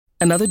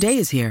Another day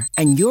is here,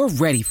 and you're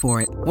ready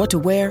for it. What to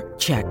wear?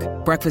 Check.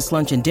 Breakfast,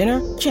 lunch, and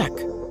dinner? Check.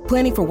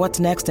 Planning for what's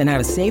next and how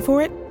to save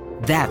for it?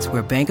 That's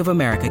where Bank of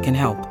America can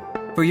help.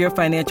 For your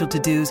financial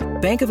to-dos,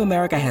 Bank of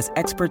America has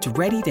experts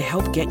ready to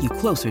help get you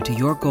closer to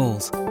your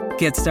goals.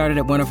 Get started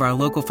at one of our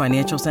local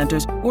financial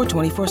centers or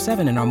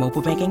 24/7 in our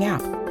mobile banking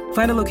app.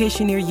 Find a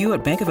location near you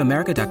at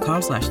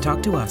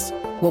bankofamerica.com/talktous.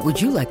 What would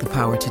you like the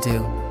power to do?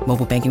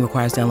 Mobile banking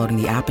requires downloading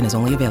the app and is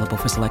only available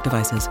for select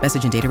devices.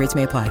 Message and data rates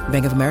may apply.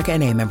 Bank of America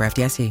N.A., member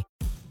FDIC.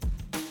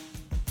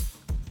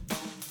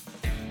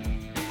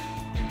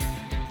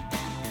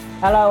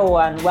 Hello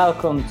and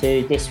welcome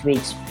to this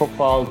week's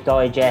Football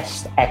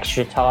Digest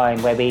Extra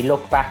Time, where we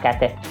look back at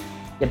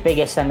the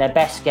biggest and the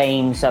best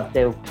games of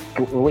the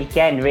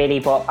weekend, really.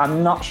 But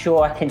I'm not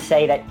sure I can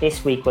say that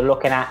this week we're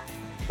looking at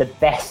the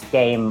best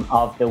game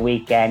of the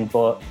weekend.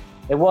 But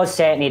it was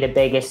certainly the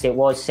biggest. It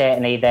was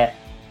certainly the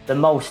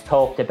most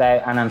talked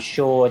about, and I'm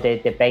sure the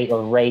debate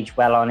will rage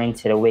well on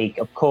into the week.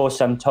 Of course,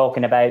 I'm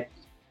talking about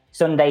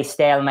Sunday's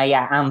stalemate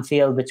at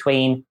Anfield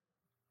between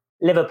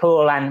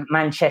Liverpool and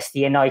Manchester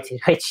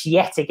United, which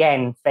yet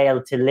again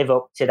failed to live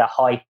up to the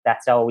hype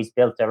that's always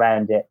built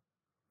around it.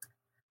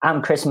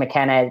 I'm Chris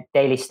McKenna,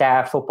 Daily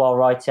Star football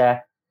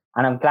writer,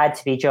 and I'm glad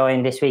to be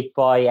joined this week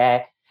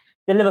by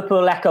the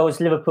Liverpool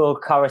Echo's Liverpool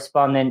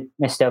correspondent,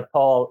 Mr.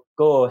 Paul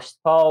Gorst.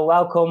 Paul,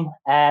 welcome.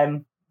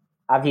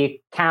 Have you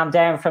calmed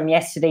down from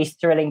yesterday's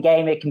thrilling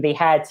game? It can be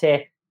hard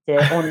to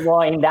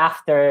unwind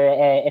after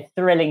a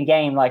thrilling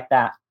game like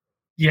that.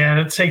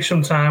 Yeah, it takes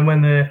some time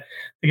when the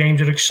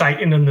games are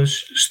exciting and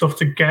there's stuff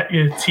to get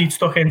your teeth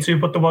stuck into,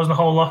 but there wasn't a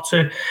whole lot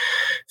to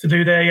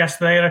do there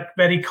yesterday. A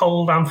very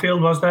cold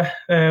Anfield, was there?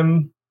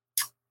 An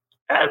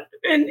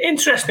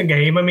interesting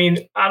game. I mean,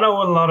 I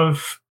know a lot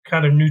of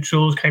kind of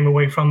neutrals came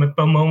away from it,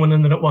 but moment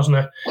and that it wasn't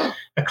a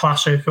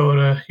classic or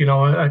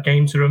a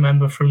game to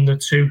remember from the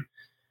two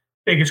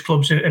biggest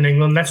clubs in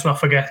England. Let's not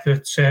forget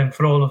that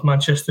for all of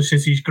Manchester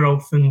City's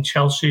growth and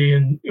Chelsea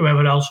and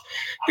whoever else,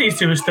 these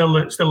two are still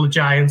the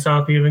giants,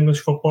 aren't they, of English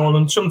football?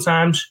 And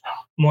sometimes,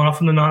 more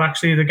often than not,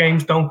 actually, the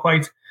games don't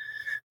quite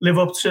live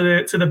up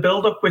to the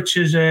build-up, which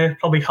is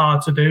probably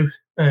hard to do,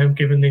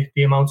 given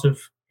the amount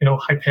of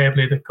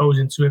hyperbole that goes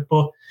into it.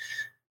 But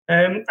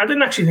I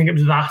didn't actually think it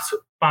was that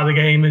bad a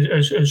game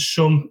as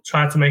some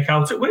tried to make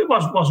out. It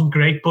wasn't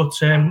great, but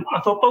I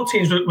thought both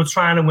teams were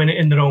trying to win it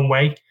in their own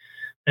way.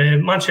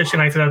 Manchester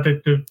United had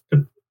the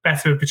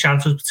better of the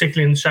chances,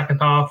 particularly in the second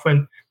half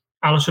when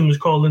Alisson was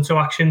called into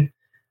action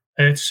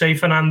to save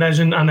Fernandes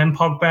and then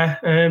Pogba.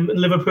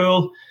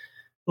 Liverpool,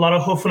 a lot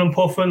of huffing and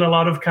puffing, a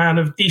lot of kind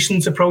of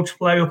decent approach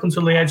play up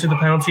until the edge of the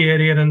penalty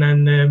area, and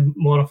then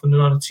more often than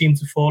not a team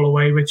to fall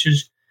away, which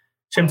is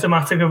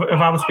symptomatic of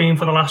how it's been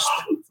for the last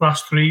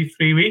three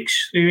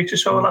weeks or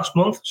so, last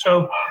month.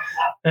 So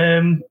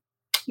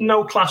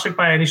no classic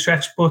by any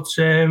stretch, but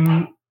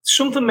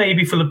something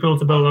maybe for Liverpool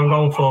to build on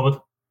going forward.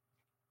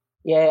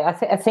 Yeah,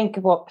 I think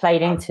what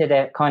played into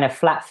the kind of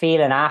flat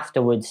feeling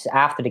afterwards,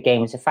 after the game,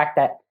 was the fact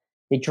that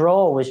the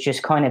draw was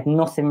just kind of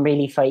nothing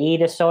really for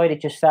either side. It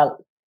just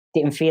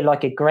didn't feel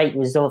like a great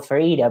result for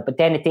either, but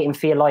then it didn't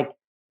feel like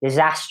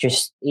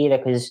disastrous either,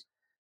 because,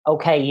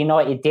 okay,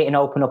 United didn't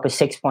open up a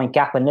 6-point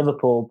gap in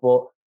Liverpool,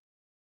 but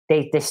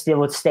they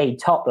still stayed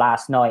top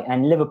last night.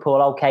 And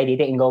Liverpool, okay, they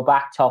didn't go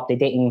back top, they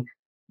didn't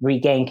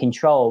regain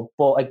control,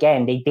 but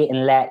again, they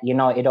didn't let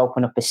United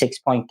open up a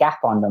 6-point gap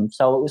on them.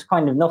 So it was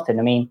kind of nothing.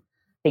 I mean,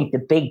 I think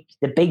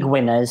the big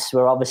winners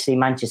were obviously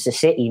Manchester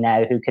City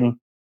now, who can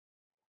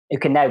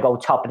now go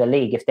top of the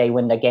league if they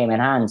win the game in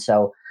hand.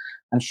 So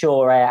I'm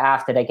sure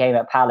after the game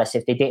at Palace,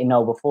 if they didn't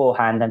know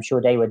beforehand, I'm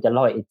sure they were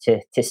delighted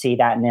to see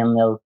that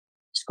 0-0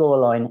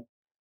 scoreline.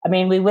 I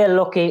mean, we will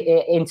look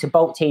into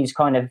both teams'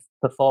 kind of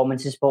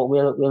performances, but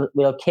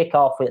we'll kick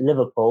off with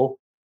Liverpool.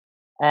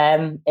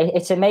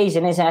 It's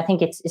amazing, isn't it? I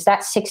think it's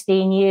that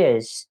 16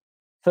 years.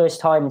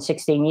 First time in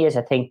 16 years,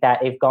 I think, that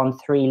they've gone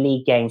 3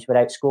 league games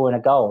without scoring a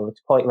goal.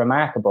 It's quite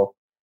remarkable.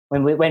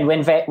 When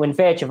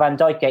Virgil van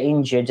Dijk got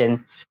injured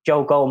and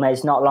Joe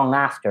Gomez not long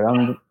after,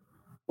 and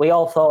we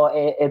all thought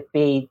it'd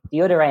be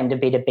the other end would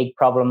be the big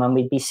problem, and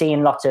we'd be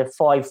seeing lots of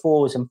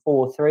 5-4s and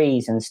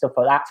 4-3s and stuff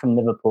like that from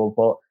Liverpool.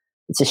 But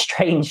it's a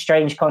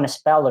strange kind of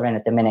spell they're in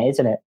at the minute,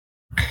 isn't it?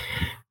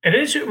 It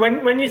is.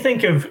 When you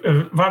think of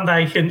Van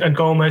Dijk and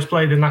Gomez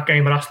played in that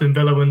game at Aston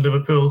Villa when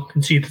Liverpool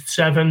conceded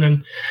 7,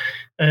 and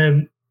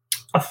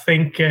I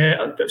think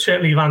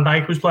certainly Van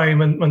Dijk was playing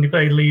when they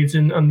played Leeds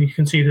and they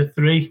conceded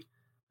 3.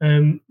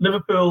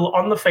 Liverpool,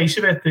 on the face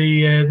of it,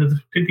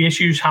 the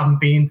issues haven't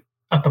been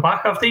at the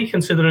back, have they?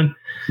 Considering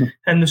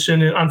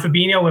Henderson and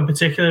Fabinho in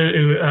particular,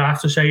 who I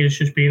have to say has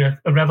just been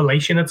a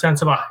revelation at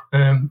centre back.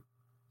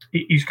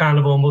 He's kind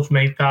of almost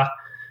made that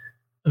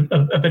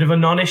a bit of a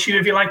non-issue,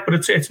 if you like, but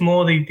it's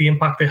more the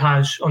impact it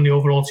has on the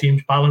overall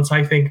team's balance.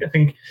 I think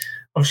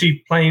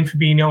obviously playing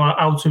Fabinho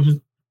out of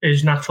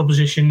his natural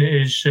position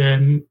is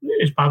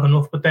bad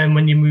enough, but then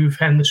when you move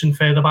Henderson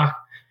further back,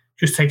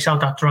 just takes out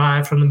that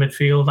drive from the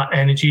midfield, that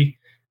energy,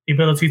 the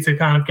ability to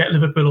kind of get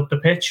Liverpool up the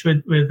pitch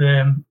with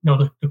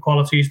the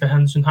qualities that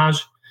Henderson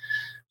has.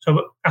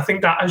 So I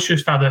think that has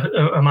just had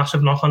a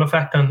massive knock-on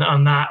effect,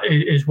 and that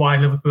is why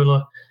Liverpool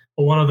are,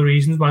 or one of the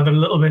reasons why they're a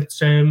little bit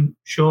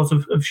short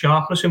of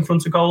sharpness in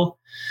front of goal.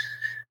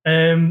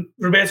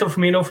 Roberto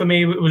Firmino, for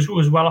me,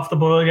 was well off the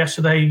boil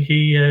yesterday.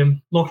 He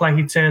looked like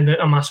he turned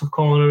a massive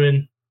corner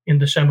in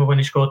December when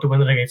he scored the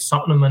winner against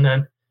Tottenham, and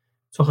then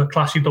took a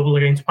classy double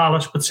against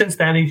Palace. But since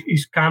then,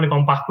 he's kind of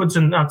gone backwards,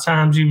 and at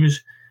times he was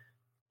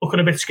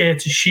looking a bit scared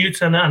to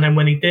shoot. And then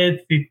when he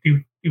did, he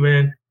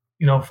weren't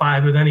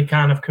fired with any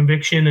kind of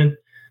conviction. And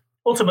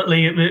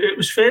ultimately, it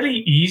was fairly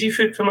easy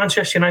for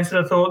Manchester United.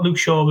 I thought Luke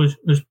Shaw was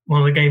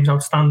one of the game's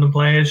outstanding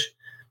players.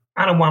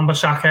 Aaron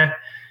Wan-Bissaka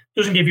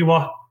doesn't give you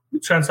what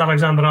Trent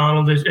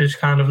Alexander-Arnold is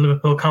kind of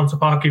Liverpool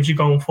counterpart gives you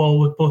going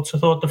forward, but I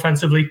thought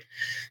defensively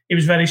he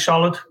was very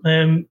solid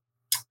and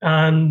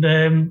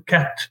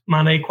kept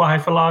Mane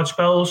quiet for large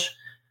spells.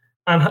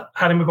 And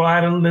Harry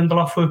Maguire and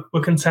Lindelof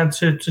were content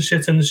to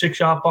sit in the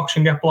 6-yard box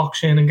and get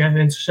blocks in and get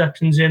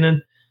interceptions in, and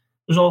it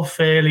was all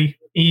fairly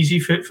easy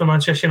for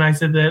Manchester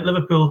United.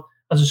 Liverpool,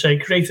 as I say,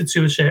 created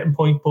to a certain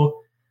point, but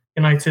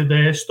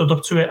United stood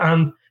up to it,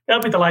 and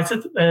they'll be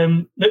delighted.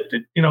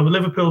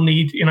 Liverpool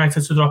need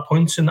United to drop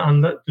points,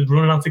 and they're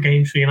running out of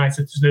games for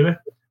United to do it.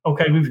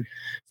 Okay, we've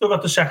still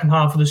got the second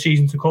half of the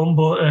season to come,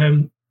 but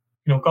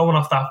going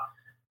off that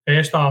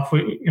first half,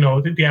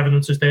 the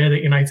evidence is there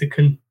that United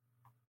can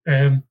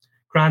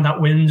grind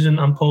out wins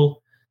and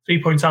pull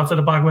 3 points out of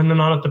the bag when they're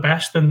not at the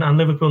best, and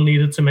Liverpool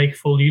needed to make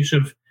full use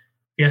of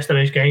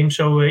yesterday's game.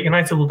 So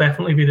United will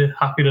definitely be the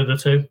happier of the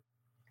two.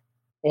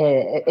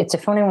 It's a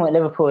funny one with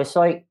Liverpool. It's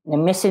like they're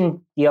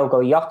missing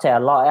Diogo Jota a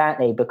lot, aren't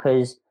they?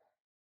 Because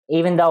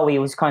even though he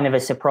was kind of a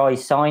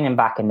surprise signing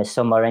back in the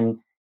summer, and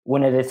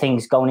one of the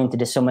things going into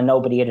the summer,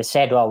 nobody would have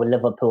said, well,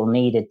 Liverpool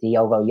needed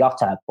Diogo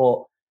Jota.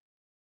 But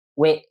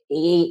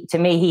to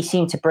me, he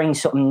seemed to bring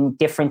something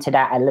different to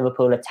that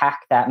Liverpool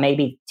attack that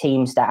maybe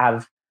teams that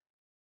have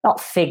not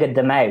figured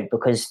them out,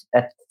 because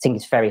I think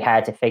it's very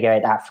hard to figure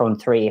out that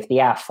front three. If they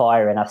are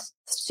firing, I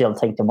still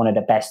think they're one of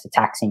the best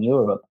attacks in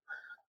Europe.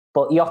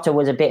 But Jota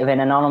was a bit of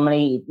an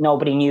anomaly.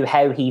 Nobody knew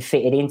how he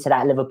fitted into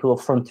that Liverpool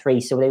front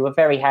three, so they were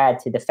very hard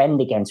to defend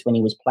against when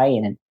he was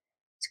playing. And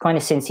it's kind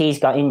of since he's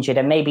got injured,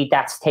 and maybe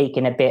that's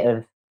taken a bit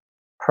of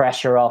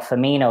pressure off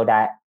Firmino,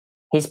 that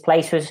his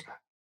place was,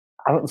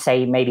 I wouldn't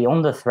say maybe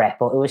under threat,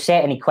 but there were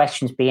certainly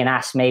questions being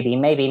asked. Maybe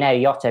now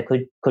Jota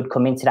could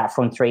come into that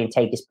front three and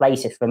take his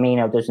place if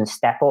Firmino doesn't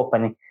step up,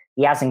 and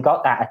he hasn't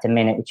got that at the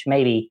minute, which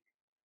maybe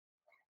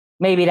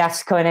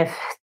that's kind of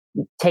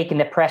taking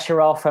the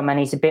pressure off him, and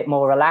he's a bit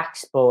more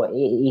relaxed. But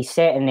he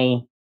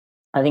certainly,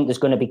 I think there's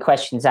going to be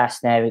questions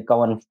asked now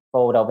going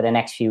forward over the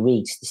next few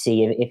weeks to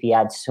see if he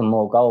adds some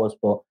more goals.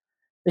 But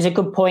there's a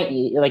good point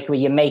like what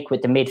you make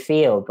with the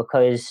midfield,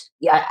 because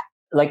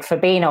like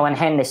Fabinho and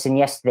Henderson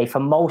yesterday,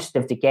 for most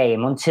of the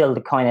game until the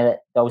kind of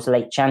those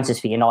late chances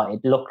for United,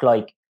 looked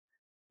like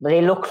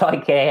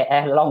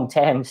a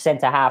long-term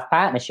centre-half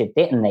partnership,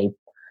 didn't they?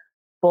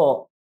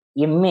 But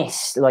you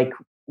miss like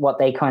what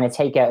they kind of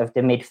take out of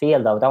the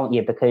midfield, though, don't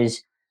you?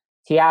 Because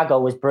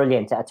Thiago was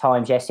brilliant at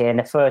times yesterday. In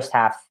the first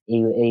half,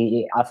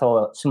 I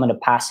thought some of the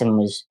passing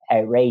was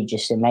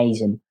outrageous,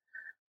 amazing.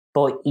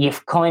 But you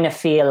kind of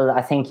feel,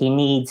 I think he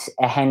needs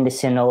a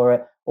Henderson or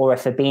a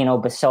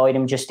Fabinho beside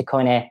him just to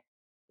kind of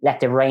let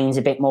the reins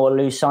a bit more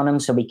loose on him,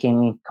 so we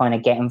can kind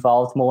of get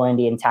involved more in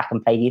the attack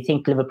and play. Do you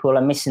think Liverpool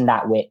are missing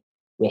that with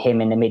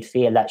him in the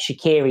midfield? That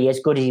Shaqiri, as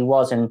good as he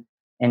was in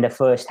the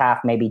first half,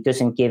 maybe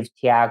doesn't give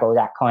Thiago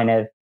that kind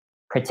of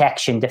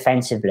protection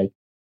defensively.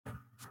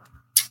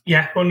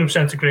 Yeah,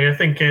 100% agree. I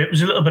think it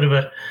was a little bit of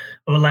a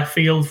left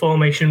field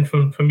formation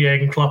from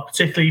Jurgen Klopp,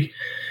 particularly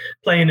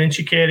playing in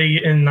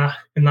Shaqiri in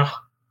that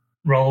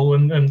role,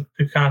 and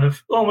the kind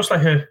of almost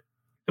like the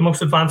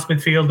most advanced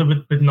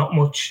midfielder with not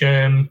much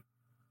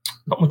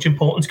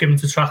importance given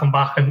to tracking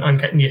back and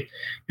getting your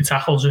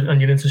tackles and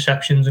your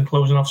interceptions and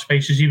closing off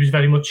spaces. He was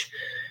very much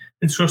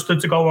entrusted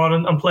to go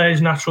on and play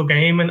his natural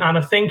game, and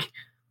I think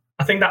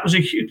that was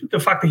the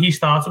fact that he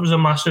started was a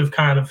massive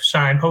kind of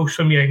signpost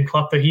from Jurgen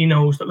Klopp that he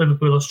knows that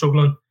Liverpool are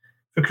struggling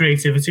for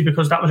creativity,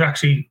 because that was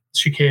actually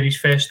Shaqiri's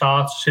first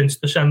start since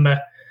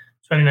December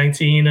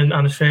 2019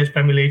 and his first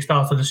Premier League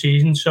start of the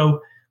season.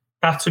 So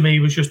that to me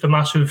was just a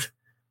massive,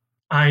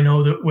 I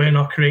know that we're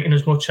not creating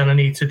as much and I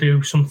need to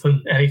do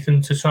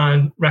anything to try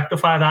and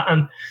rectify that.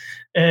 And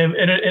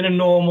in a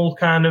normal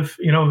kind of,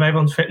 if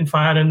everyone's fit and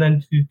firing,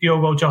 then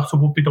Diogo Jota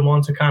would be the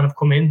one to kind of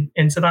come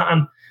into that.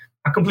 And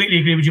I completely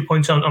agree with your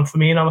points on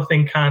Firmino. I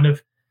think kind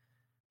of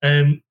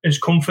his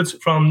comfort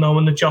from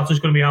knowing that Jota's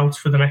going to be out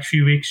for the next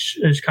few weeks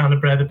has kind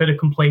of bred a bit of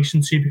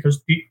complacency,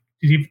 because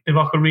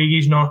Divock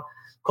Origi's not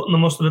cutting the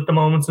mustard at the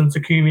moment, and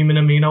Takumi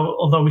Minamino,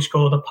 although he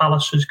scored at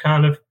Palace, has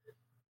kind of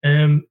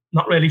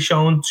not really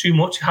shown too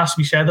much, it has to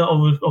be said,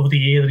 over the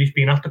year that he's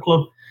been at the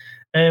club.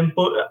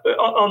 But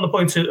on the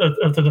point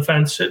of the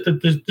defence,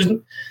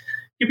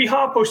 you'd be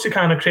hard pushed to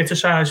kind of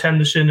criticise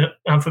Henderson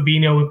and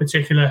Fabinho in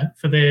particular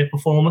for their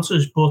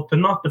performances, but they're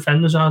not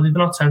defenders, are they? They're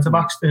not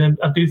centre-backs.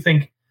 I do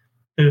think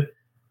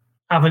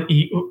haven't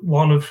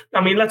one of.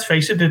 I mean, let's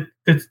face it, the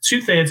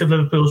 2/3 of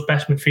Liverpool's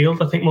best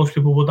midfield. I think most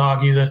people would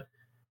argue that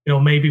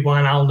maybe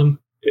Wijnaldum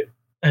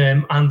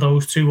and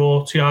those two,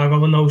 or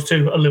Thiago and those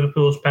two, are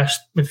Liverpool's best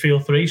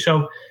midfield three.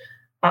 So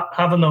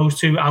having those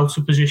two out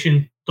of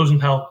position doesn't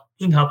help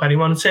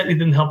anyone. It certainly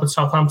didn't help at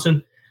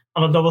Southampton.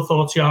 And although I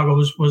thought Thiago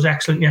was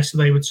excellent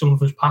yesterday with some of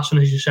his passing,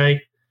 as you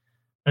say,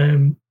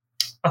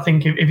 I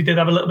think if he did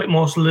have a little bit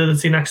more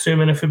solidity next to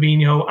him in a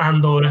Fabinho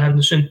and or a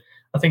Henderson,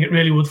 I think it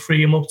really would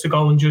free him up to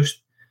go and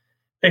just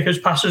pick his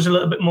passes a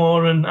little bit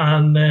more and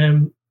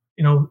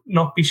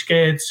not be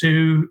scared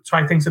to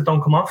try things that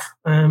don't come off.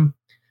 There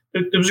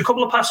was a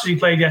couple of passes he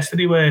played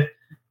yesterday where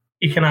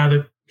he can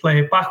either play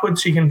it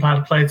backwards, he can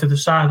either play it to the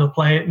side, or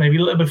play it maybe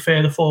a little bit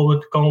further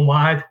forward, going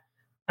wide.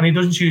 And he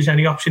doesn't choose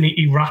any option.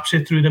 He wraps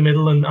it through the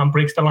middle and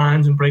breaks the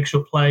lines and breaks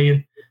up play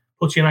and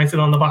puts United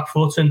on the back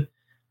foot. And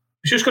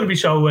it's just going to be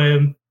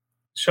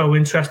so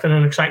interesting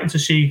and exciting to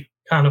see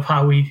kind of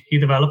how he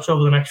develops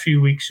over the next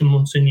few weeks and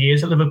months and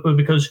years at Liverpool.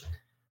 Because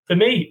for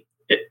me,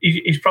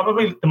 he's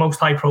probably the most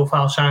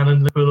high-profile signing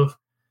Liverpool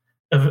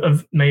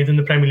have made in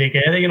the Premier League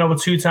era. A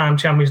two-time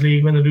Champions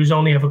League winner who's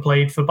only ever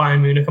played for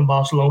Bayern Munich and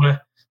Barcelona,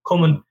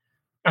 coming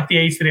at the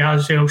age that he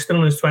has, still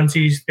in his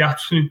 20s, the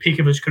absolute peak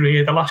of his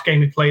career. The last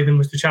game he played in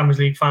was the Champions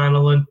League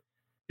final, and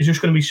it's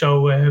just going to be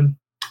so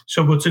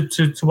good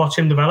to watch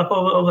him develop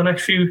over the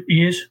next few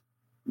years.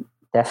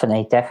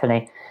 Definitely.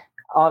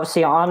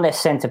 Obviously, on this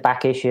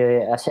centre-back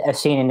issue, I've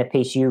seen in the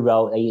piece you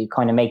wrote that you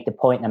kind of make the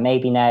point that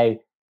maybe now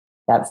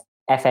that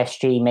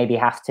FSG maybe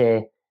have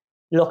to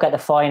look at the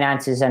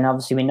finances, and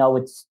obviously we know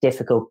it's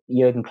difficult.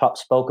 Jurgen Klopp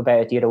spoke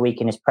about it the other week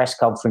in his press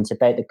conference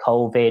about the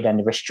COVID and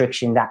the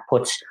restriction that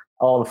puts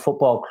all the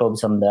football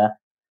clubs under.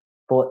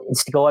 But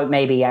it's to go out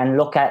maybe and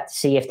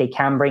see if they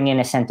can bring in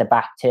a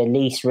centre-back to at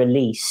least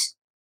release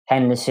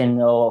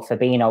Henderson or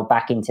Fabinho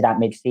back into that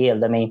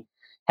midfield. I mean,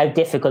 how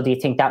difficult do you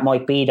think that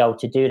might be, though,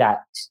 to do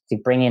that, to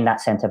bring in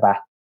that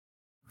centre-back?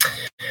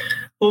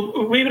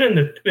 Well, we were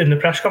in the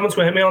press conference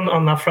with me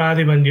on that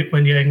Friday when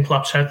Jurgen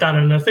Klopp said that,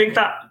 and I think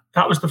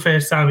that was the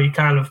first time he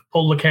kind of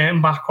pulled the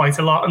curtain back quite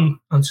a lot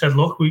and said,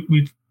 look,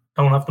 we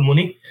don't have the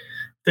money.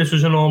 If this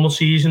was a normal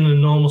season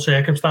and normal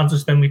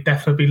circumstances, then we'd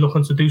definitely be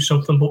looking to do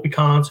something, but we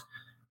can't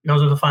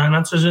because of the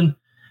finances. And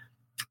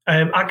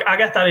I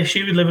get that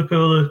issue with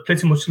Liverpool. Are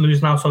pretty much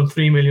losing out on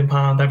 £3 million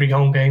every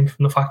home game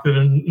from the fact that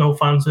there are no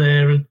fans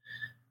there.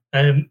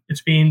 And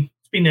it's been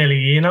nearly a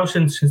year now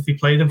since they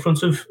played in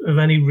front of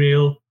any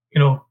real,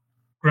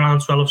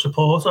 groundswell of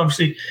support.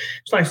 Obviously,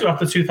 it's nice to have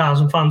the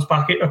 2,000 fans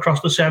back across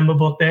December,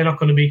 but they're not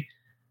going to be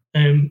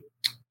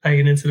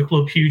paying into the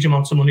club huge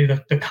amounts of money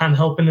that can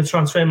help in the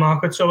transfer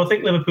market. So I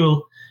think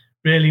Liverpool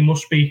really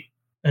must be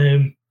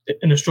in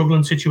a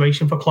struggling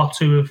situation for Klopp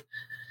to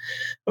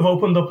have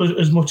opened up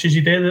as much as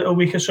he did a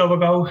week or so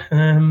ago.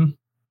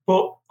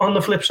 But on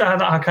the flip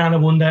side, I kind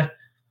of wonder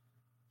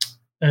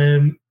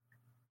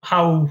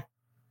how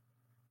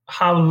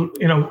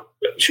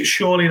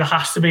surely there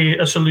has to be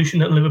a solution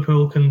that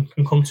Liverpool can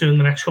come to in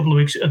the next couple of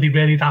weeks. Are they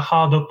really that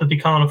hard up that they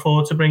can't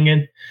afford to bring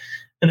in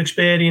an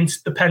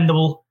experienced,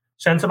 dependable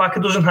centre-back?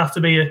 It doesn't have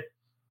to be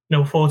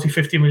a 40,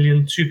 50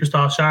 million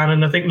superstar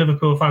signing. I think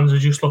Liverpool fans are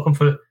just looking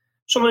for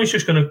someone who's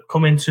just going to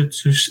come in to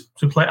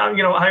play.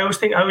 I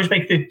always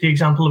make the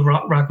example of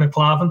Ragnar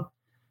Klavan.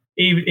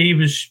 He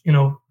was,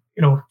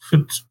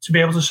 to be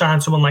able to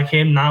sign someone like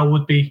him now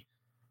would be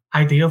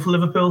ideal for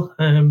Liverpool.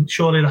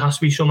 Surely there has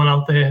to be someone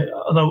out there,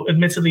 although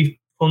admittedly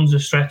funds are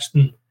stretched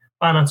and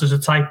finances are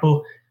tight,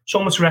 but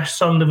so much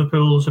rests on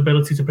Liverpool's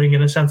ability to bring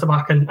in a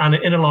centre-back, and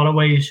in a lot of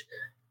ways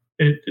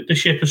the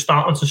ship is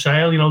starting to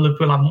sail.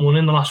 Liverpool haven't won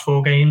in the last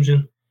 4 games,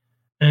 and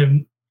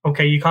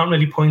you can't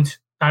really point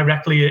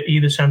directly at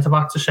either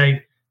centre-back to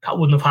say that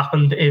wouldn't have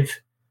happened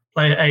if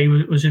player A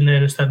was in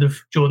there instead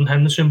of Jordan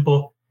Henderson,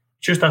 but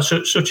it just has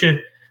such a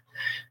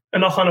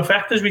knock-on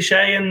effect, as we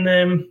say. And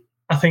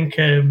I think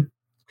the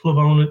club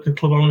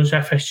owners,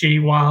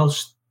 FSG,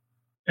 whilst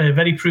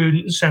very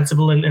prudent and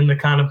sensible in the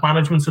kind of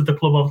management of the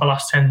club over the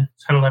last 10,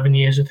 11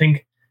 years, I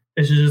think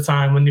this is a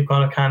time when they've got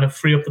to kind of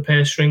free up the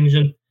purse strings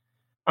and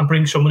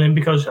bring someone in,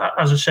 because,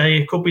 as I say,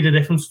 it could be the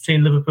difference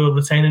between Liverpool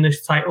retaining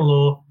this title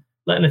or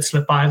letting it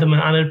slip by them.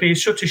 And it'd be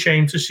such a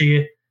shame to see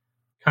it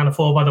kind of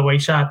fall by the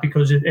wayside,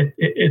 because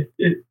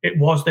it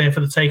was there for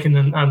the taking,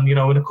 and in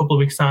a couple of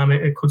weeks' time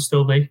it could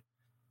still be.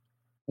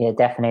 Yeah,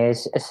 definitely.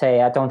 As I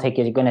say, I don't think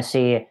you're going to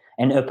see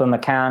an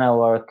Upamecano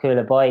or a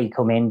Koulibaly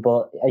come in,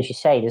 but as you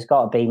say, there's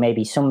got to be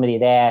maybe somebody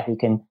there who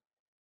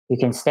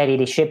can steady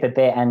the ship a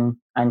bit and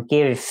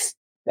give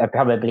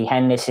probably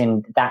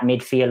Henderson that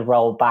midfield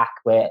role back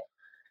with.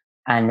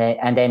 And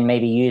then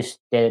maybe use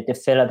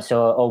the Phillips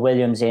or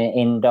Williams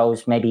in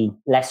those maybe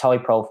less high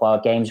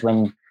profile games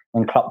when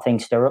Klopp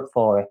thinks they're up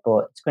for it.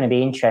 But it's going to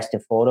be interesting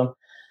for them.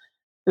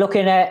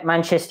 Looking at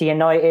Manchester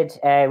United,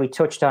 we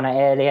touched on it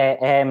earlier.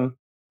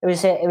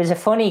 It was a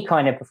funny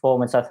kind of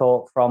performance, I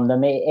thought, from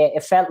them.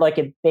 It felt like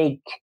a big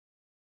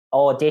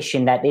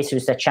audition that this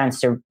was the chance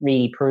to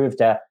really prove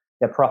the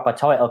proper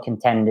title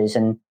contenders,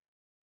 and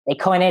they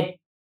kind of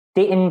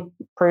didn't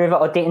prove it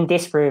or didn't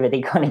disprove it.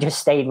 They kind of just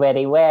stayed where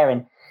they were.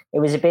 And it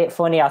was a bit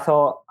funny. I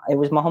thought it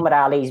was Muhammad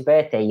Ali's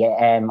birthday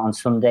on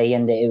Sunday,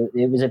 and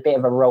it was a bit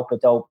of a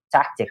rope-a-dope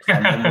tactic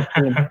from them.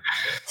 They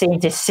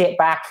seemed to sit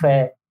back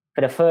for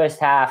the first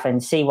half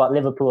and see what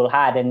Liverpool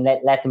had and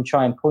let them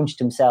try and punch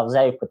themselves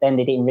out. But then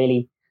they didn't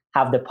really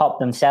have the pop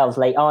themselves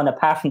late on,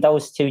 apart from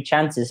those 2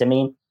 chances. I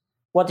mean,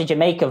 what did you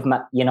make of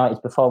United's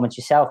performance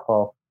yourself,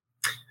 Paul?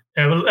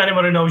 Yeah, well,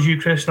 anyone who knows you,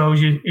 Chris,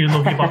 knows you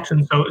love your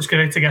boxing, so it's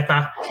great to get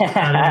that.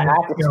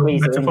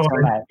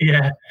 Metaphor.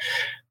 Yeah.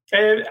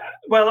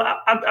 Well,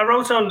 I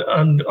wrote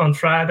on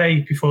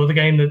Friday before the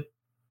game that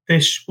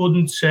this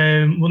wouldn't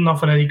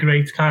offer any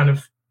great kind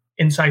of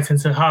insight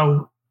into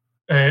how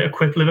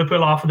equipped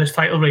Liverpool are for this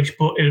title race,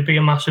 but it would be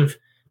a massive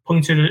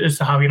pointer as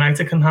to how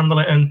United can handle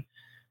it.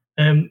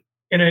 And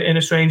in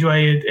a strange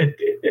way,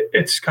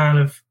 it's kind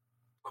of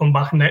come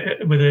back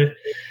with a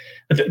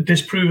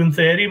disproven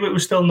theory, but we're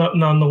still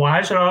none the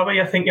wiser, are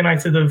we? I think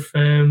United have,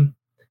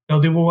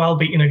 they were well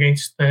beaten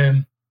against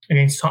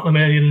Tottenham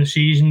earlier in the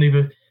season. They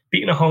were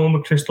beaten at home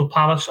with Crystal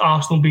Palace.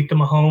 Arsenal beat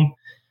them at home.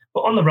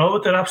 But on the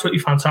road, they're absolutely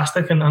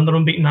fantastic, and they're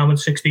unbeaten now in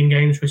 16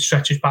 games, which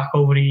stretches back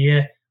over a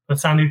year. By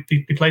the time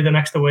they play the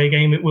next away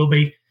game, it will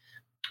be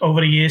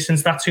over a year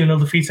since that 2-0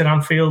 defeat at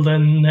Anfield.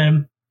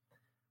 And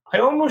I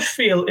almost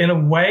feel, in a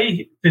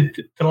way, that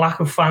the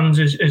lack of fans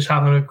is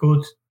having a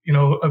good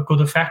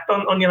effect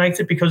on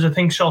United, because I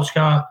think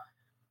Solskjaer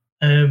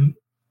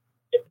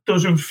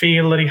doesn't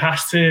feel that he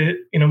has to,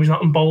 he's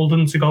not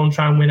emboldened to go and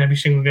try and win every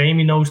single game.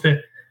 He knows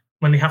that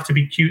when they have to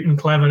be cute and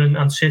clever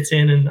and sit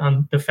in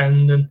and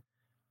defend and,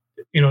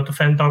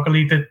 defend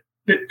doggedly, that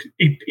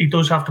he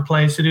does have the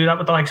players to do that,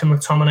 with the likes of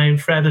McTominay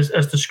and Fred as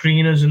the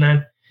screeners, and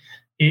then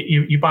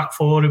you back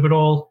forward with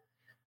all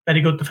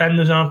very good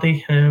defenders, aren't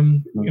they?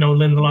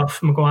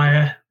 Lindelof,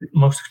 Maguire,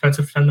 most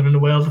expensive defender in the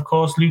world, of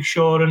course, Luke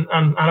Shaw and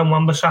Aaron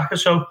Wan-Bissaka.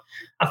 So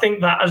I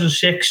think that as a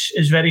 6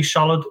 is very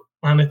solid,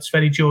 and it's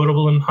very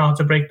durable and hard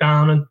to break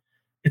down, and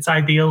it's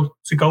ideal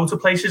to go to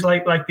places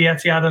like the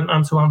Etihad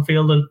and to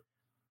Anfield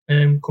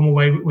and come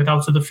away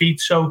without a defeat.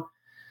 So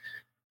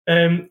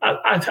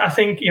I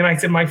think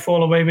United might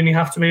fall away when you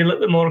have to be a little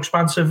bit more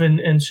expansive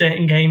in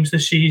certain games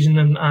this season,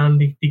 and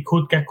they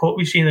could get caught.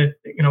 We've seen it,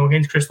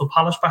 against Crystal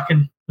Palace back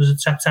in, was it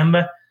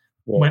September?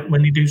 Yeah.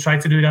 When they do try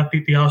to do that,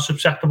 they are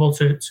susceptible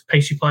to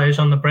pacey players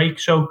on the break.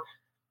 So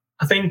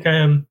I think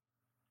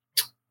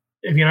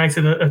if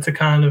United are to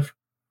kind of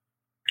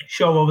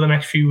show over the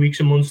next few weeks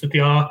and months that they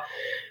are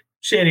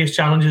serious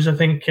challenges, I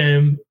think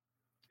they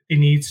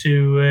need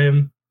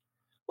to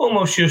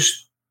almost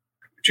just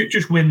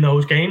win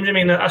those games. I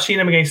mean, I've seen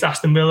them against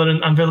Aston Villa,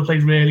 and Villa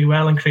played really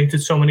well and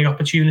created so many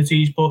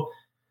opportunities, but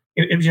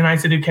it was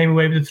United who came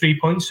away with the 3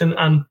 points,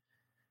 and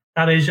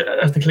that is,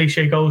 as the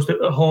cliche goes,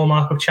 the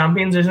hallmark of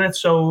champions, isn't it?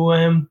 So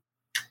I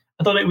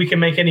don't think we can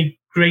make any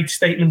great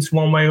statements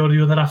one way or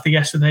the other after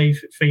yesterday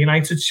for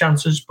United's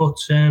chances, but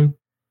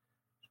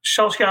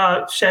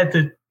Solskjaer said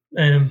that,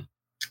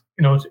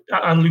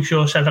 and Luke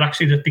Shaw said that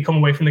actually that they come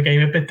away from the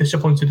game a bit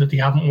disappointed that they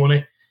haven't won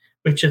it,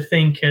 which I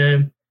think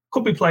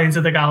could be playing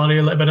to the gallery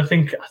a little bit. I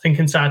think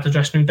inside the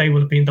dressing room they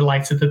would have been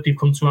delighted that they've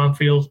come to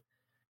Anfield.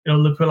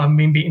 Liverpool haven't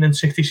been beaten in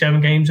 67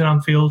 games in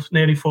Anfield,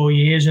 nearly 4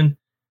 years, and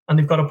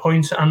they've got a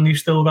point, and they've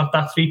still got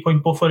that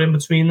 3-point buffer in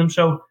between them.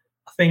 So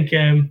I think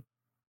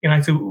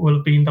United will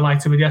have been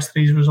delighted with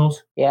yesterday's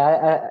result.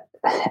 Yeah,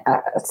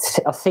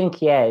 I think,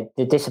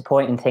 the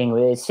disappointing thing,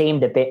 it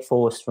seemed a bit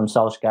forced from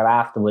Solskjaer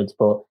afterwards,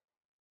 but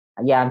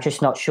I'm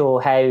just not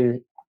sure how.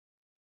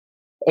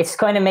 It's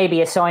kind of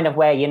maybe a sign of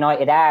where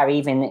United are,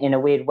 even in a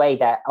weird way,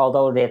 that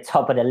although they're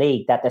top of the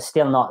league, that they're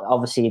still not,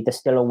 obviously, they're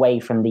still away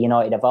from the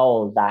United of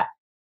old. That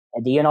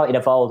the United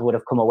of old would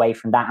have come away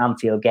from that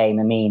Anfield game,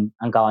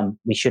 and gone,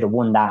 we should have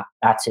won that.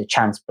 That's a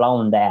chance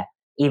blown there.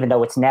 Even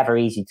though it's never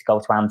easy to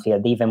go to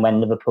Anfield, even when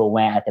Liverpool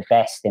went at the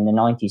best in the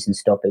 90s and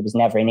stuff, it was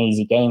never an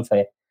easy game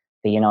for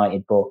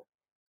United. But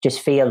just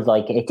feels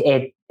like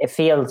it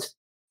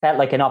felt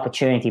like an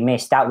opportunity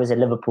missed. That was a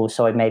Liverpool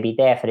side maybe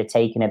there for the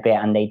taking a bit,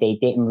 and they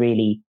didn't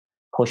really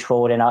push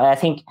forward. And I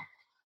think,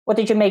 what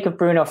did you make of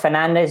Bruno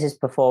Fernandes's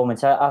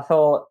performance? I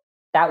thought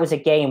that was a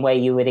game where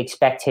you would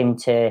expect him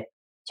to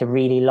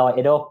really light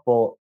it up,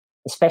 but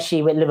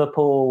especially with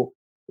Liverpool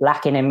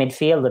lacking in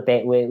midfield a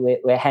bit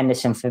with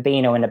Henderson,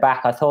 Fabinho in the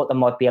back, I thought there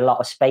might be a lot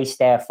of space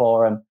there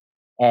for him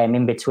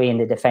in between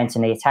the defence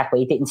and the attack, but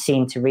he didn't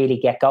seem to really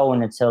get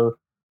going until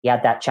he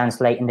had that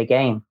chance late in the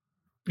game.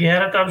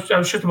 Yeah, I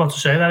was just about to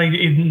say that.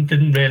 He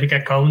didn't really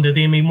get going, did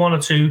he? I mean, 1 or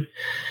 2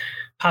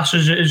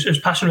 passes, his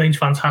passing range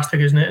fantastic,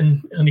 isn't it?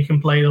 And he can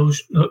play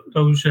those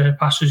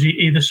passes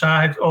either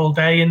side all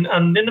day.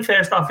 And in the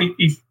first half,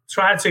 he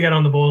tried to get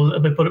on the ball a little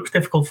bit, but it was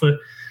difficult for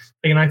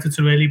United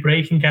to really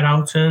break and get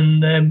out.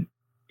 And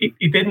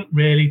he didn't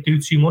really do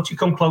too much. He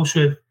come close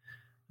with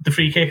the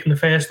free kick in the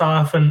first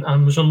half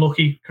and was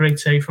unlucky. Great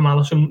save from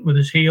Alisson with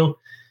his heel.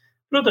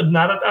 But other than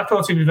that, I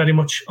thought he was very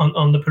much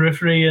on the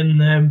periphery.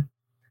 And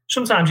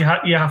sometimes you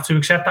have to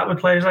accept that with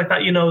players like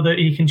that. You know that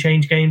he can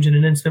change games in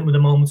an instant with a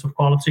moment of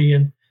quality.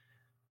 And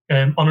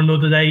on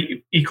another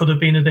day, he could have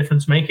been a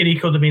difference maker. He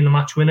could have been the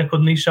match winner,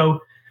 couldn't he? So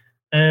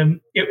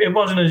it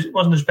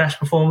wasn't his best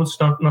performance,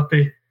 not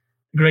the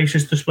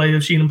greatest display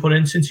I've seen him put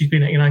in since he's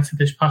been at United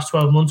this past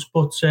 12 months.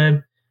 But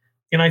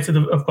United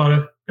have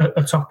got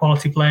a top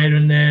quality player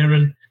in there,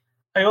 and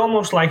I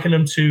almost liken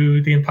him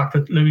to the impact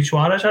that Luis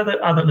Suarez had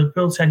at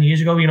Liverpool 10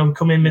 years ago.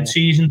 Come in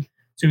mid-season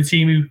to a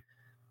team who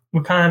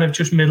were kind of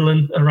just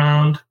middling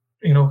around.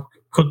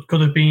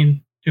 Could have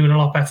been doing a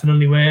lot better than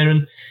they were,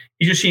 and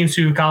he just seems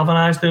to have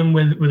galvanised them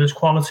with his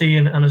quality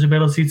and his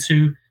ability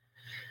to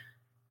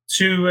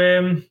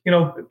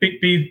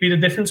be the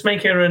difference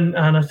maker, and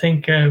I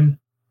think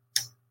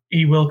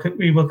he will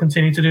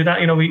continue to do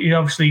that. He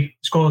obviously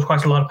scores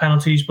quite a lot of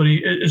penalties, but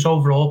his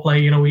overall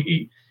play,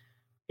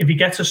 if he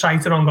gets a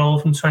sighter on goal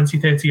from 20,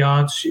 30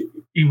 yards,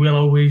 he will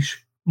always,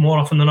 more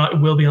often than not,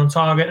 it will be on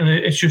target, and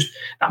it's just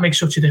that makes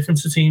such a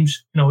difference to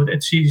teams.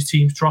 It sees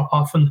teams drop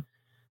off and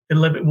they're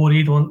a little bit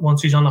worried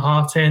once he's on the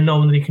half turn,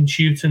 knowing that he can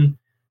shoot, and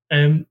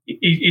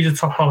he's a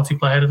top quality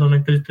player. I don't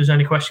think there's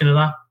any question of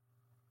that.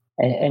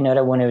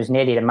 Another one who was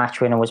nearly the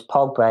match winner was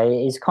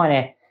Pogba. His kind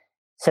of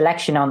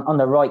selection on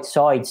the right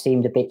side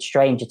seemed a bit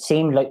strange. It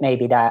seemed like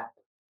maybe that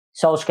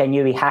Solskjaer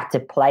knew he had to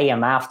play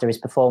him after his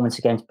performance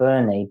against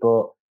Burnley,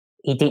 but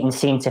he didn't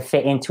seem to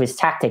fit into his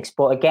tactics.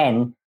 But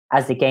again,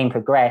 as the game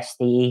progressed,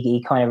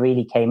 he kind of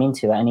really came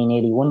into it, and he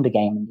nearly won the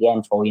game in the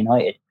end for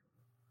United.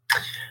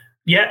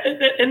 Yeah,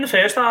 in the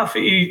first half,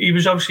 he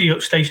was obviously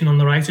stationed on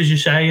the right, as you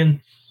say, and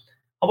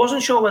I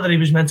wasn't sure whether he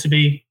was meant to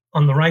be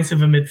on the right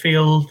of a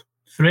midfield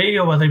three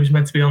or whether he was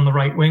meant to be on the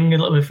right wing a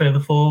little bit further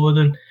forward.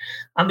 And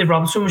Andy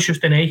Robertson was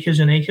just in acres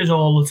and acres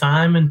all the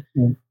time. And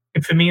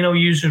if Firmino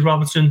uses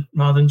Robertson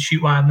rather than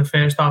shoot wide in the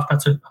first half,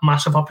 that's a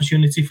massive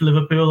opportunity for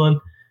Liverpool.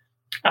 And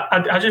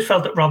I just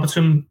felt that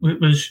Robertson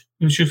was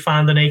just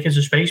finding acres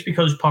of space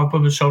because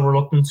Pogba was so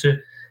reluctant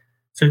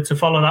to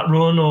follow that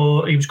run,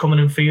 or he was coming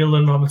in field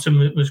and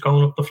Robertson was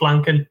going up the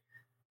flank. And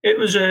it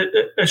was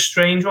a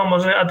strange one,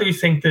 wasn't it?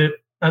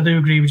 I do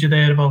agree with you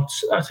there about,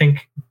 I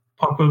think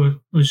Pogba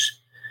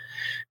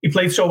he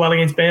played so well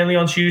against Burnley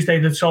on Tuesday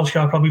that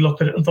Solskjaer probably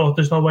looked at it and thought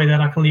there's no way that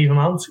I can leave him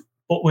out,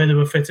 but where they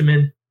would fit him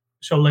in,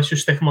 so let's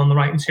just stick him on the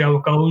right and see how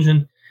it goes.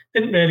 And it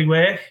didn't really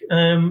work,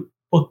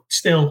 but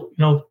still,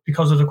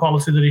 because of the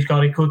quality that he's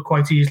got, he could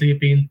quite easily have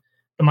been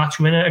the match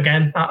winner.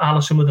 Again,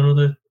 Alisson with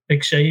another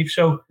big save.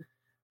 So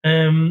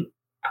from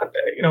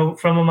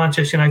a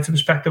Manchester United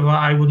perspective,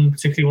 I wouldn't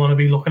particularly want to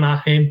be looking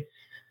at him,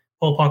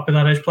 Paul Pogba,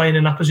 that is playing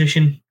in that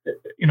position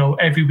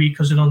every week,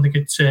 because I don't think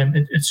it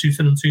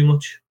suited them too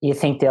much. You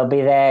think they'll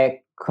be there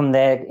come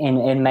there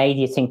in May? Do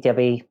you think they'll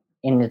be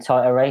in the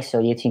title race,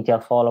 or do you think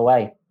they'll fall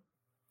away?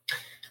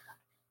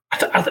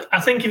 I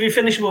think if you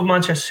finish above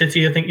Manchester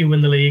City, I think you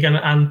win the league.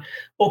 And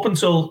up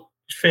until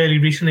fairly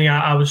recently,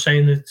 I was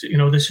saying that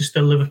this is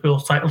still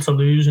Liverpool's title to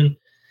lose, and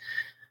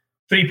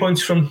 3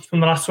 points from the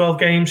last 12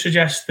 games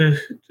suggests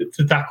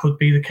that could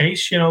be the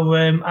case.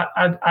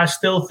 I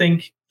still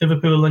think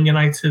Liverpool and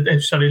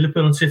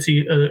Liverpool and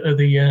City are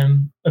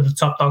the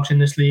top dogs in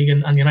this league,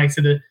 and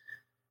United are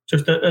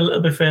just a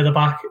little bit further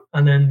back.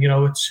 And then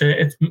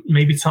it's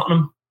maybe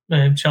Tottenham,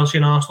 Chelsea,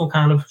 and Arsenal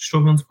kind of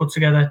struggling to put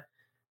together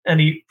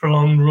any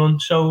prolonged run.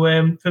 So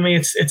for me,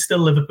 it's still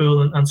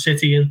Liverpool and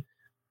City,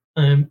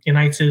 and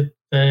United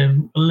a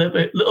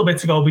little bit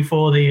to go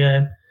before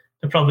they're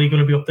probably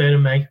going to be up there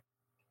in May.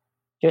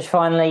 Just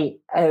finally,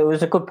 it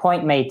was a good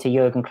point made to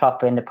Jurgen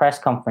Klopp in the press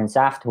conference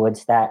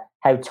afterwards that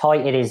how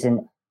tight it is,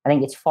 and I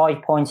think it's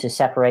 5 points is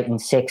separating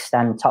sixth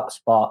and top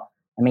spot.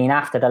 I mean,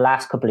 after the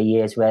last couple of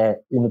years where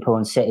Liverpool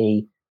and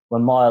City were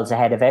miles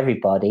ahead of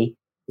everybody,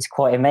 it's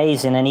quite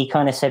amazing. And he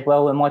kind of said,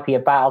 well, it might be a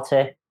battle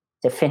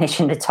to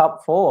finish in the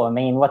top four. I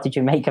mean, what did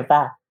you make of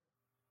that?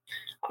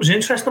 It was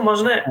interesting,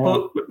 wasn't it? Yeah.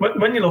 But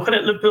when you look at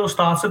it, Liverpool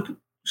started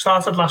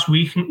last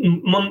week,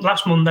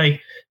 last Monday.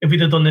 If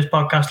we'd have done this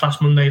podcast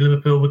last Monday,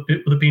 Liverpool would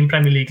have been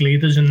Premier League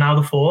leaders, and now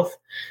the fourth.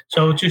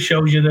 So it just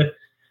shows you that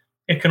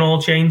it can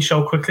all change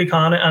so quickly,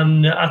 can't it?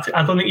 And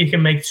I don't think you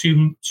can make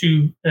too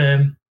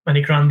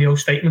many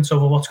grandiose statements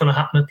over what's going to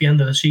happen at the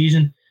end of the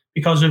season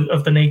because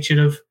of the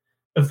nature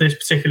of this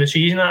particular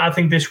season. I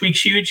think this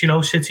week's huge.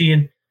 City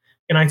and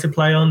United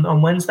play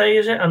on Wednesday,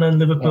 is it? And then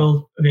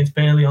Liverpool against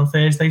Burnley on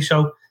Thursday.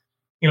 So,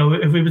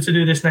 if we were to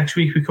do this next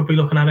week, we could be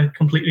looking at it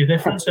completely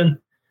different. And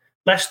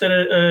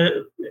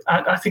Leicester,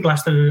 I think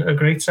Leicester are a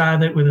great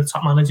side with a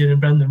top manager in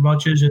Brendan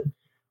Rodgers. And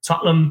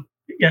Tottenham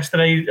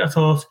yesterday, I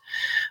thought,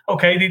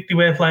 okay, they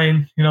were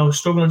playing,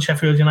 struggling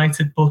Sheffield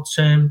United, but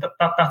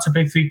that's a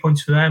big 3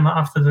 points for them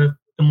after the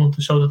month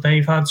or so that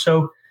they've had.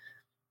 So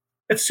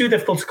it's too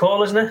difficult to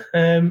call, isn't it?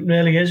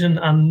 Really is.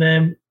 And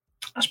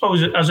I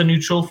suppose as a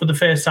neutral for the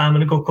first time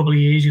in a good couple of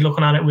years, you're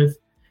looking at it with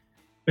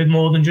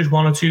more than just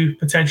one or two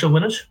potential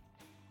winners.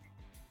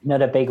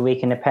 Another big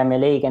week in the Premier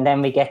League, and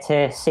then we get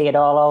to see it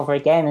all over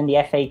again in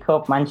the FA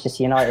Cup.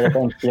 Manchester United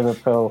against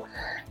Liverpool,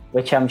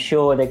 which I'm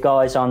sure the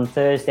guys on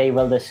Thursday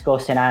will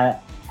discuss in our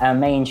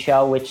main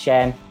show, which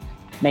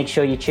make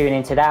sure you tune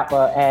into that.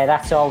 But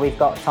that's all we've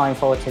got time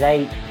for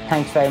today.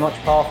 Thanks very much,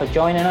 Paul, for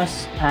joining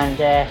us. And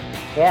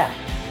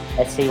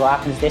let's see what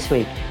happens this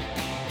week.